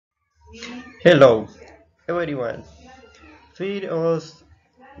Hello, everyone. First,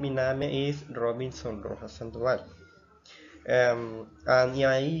 my name is Robinson Rojas Sandoval. And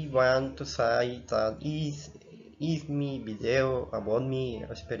I want to say that is my video about my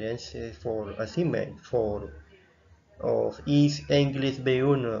experiences for assignment for of is English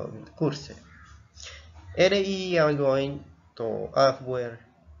B1 course. And I am going to answer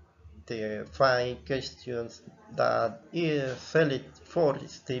the 5 questions that is select for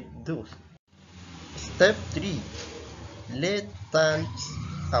step 2. Step 3. Let's talk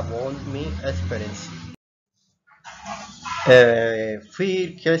about my experience.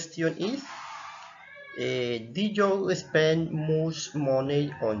 First question is, did you spend much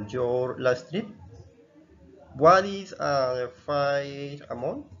money on your last trip? What is a fair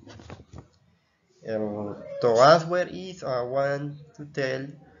amount? To answer is I want to tell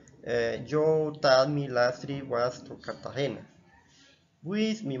you that my last trip was to Cartagena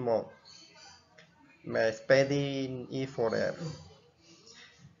with my mom. My spending is forever.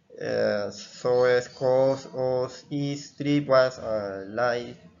 So as cause of his trip was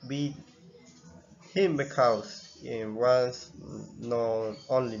like with him because it was not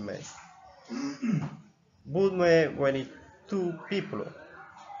only me, but we two people.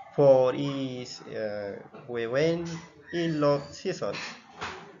 For his we went in low season.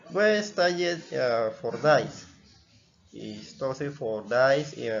 We stayed 4 days. It's also 4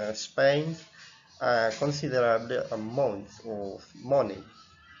 days in Spain, a considerable amount of money.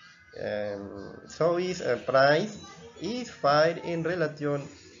 So its price is fair in relation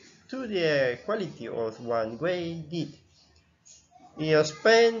to the quality of one we did. We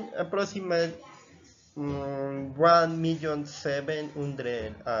spent approximately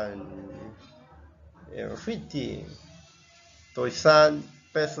 1,750,000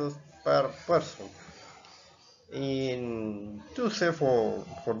 pesos per person in 2 for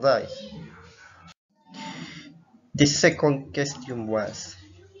days. The second question was,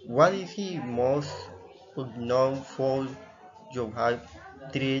 what is the most unknown food you have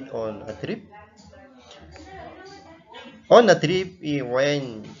tried on a trip? On a trip, we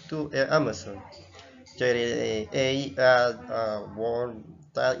went to Amazon. There is one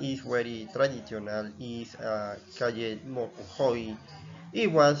that is very traditional is calle mocojoy.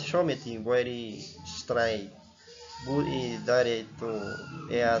 It was something very strange, but it started to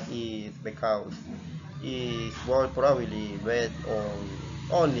add it because it was probably based on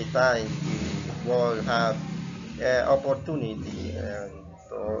only time it will have opportunity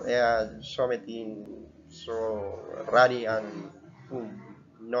to add something so rare and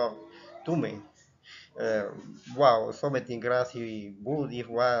not to me. Uh, wow, something grassy, but it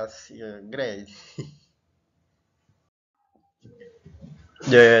was great.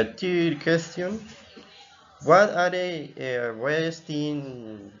 The third question, what are the worst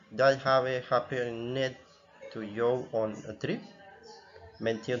things that have happened to you on a trip?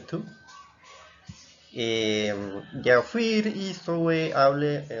 Mention two. The fear is so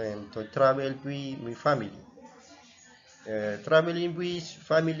able to travel with my family. Traveling with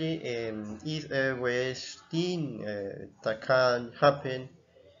family is a worst thing that can happen.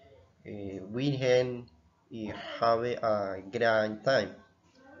 We can have a grand time.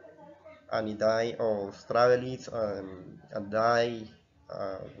 And a day of traveling a day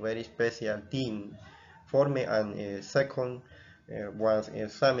very special thing for me. And second was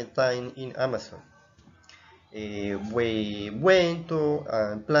summertime in Amazon. We went to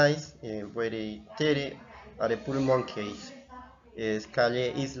a place where there are poor monkeys. Es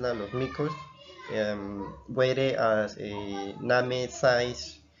calle Isla Los Micos, where as name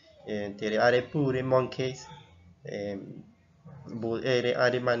size there are poor monkeys, um, but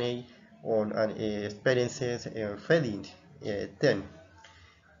are money on an experiences feeding them.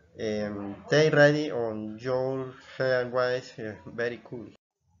 They ready on your hand was very cool.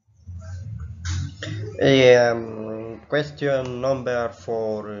 Question number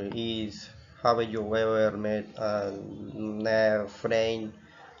 4 is, have you ever met a friend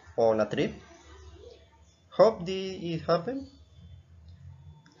on a trip? Hope this is happen.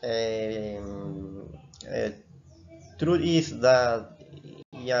 Um, uh, Truth is that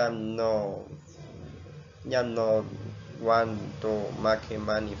I'm no, I'm not want to make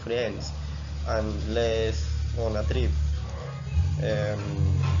many friends unless on a trip.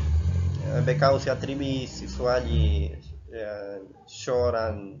 Because a trip is usually short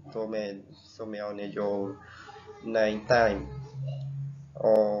and to me on your night time.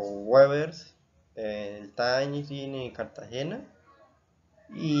 However, el time is in Cartagena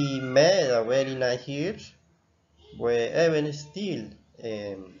y made a very nice years, where even still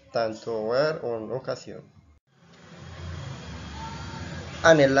tanto ver on ocasión.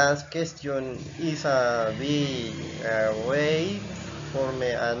 And the last question is a big way for me,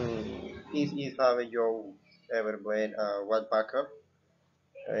 and is have you ever been a backpacker?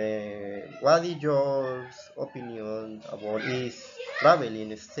 What is your opinion about is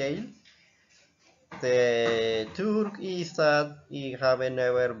traveling style? The truth is that I have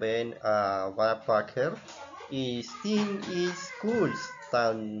never been a backpacker. I think it's cool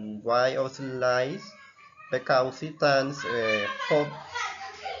than why of life because it has hot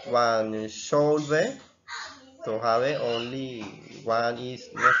one should be to have only one is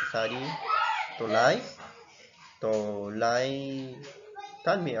necessary to life. To life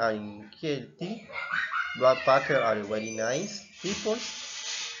can be unhealthy. Backpackers are very nice people,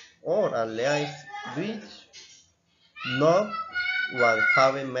 or at least which not what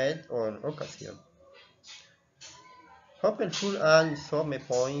have met on occasion. Hopeful and some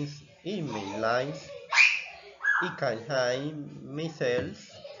points in my life, it can find myself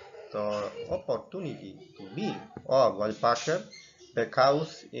the opportunity to be a backpacker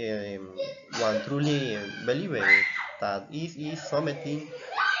because one truly believes that it is something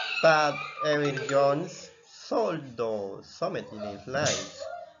that everyone should do something in life.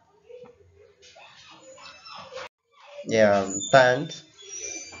 Yeah, thanks.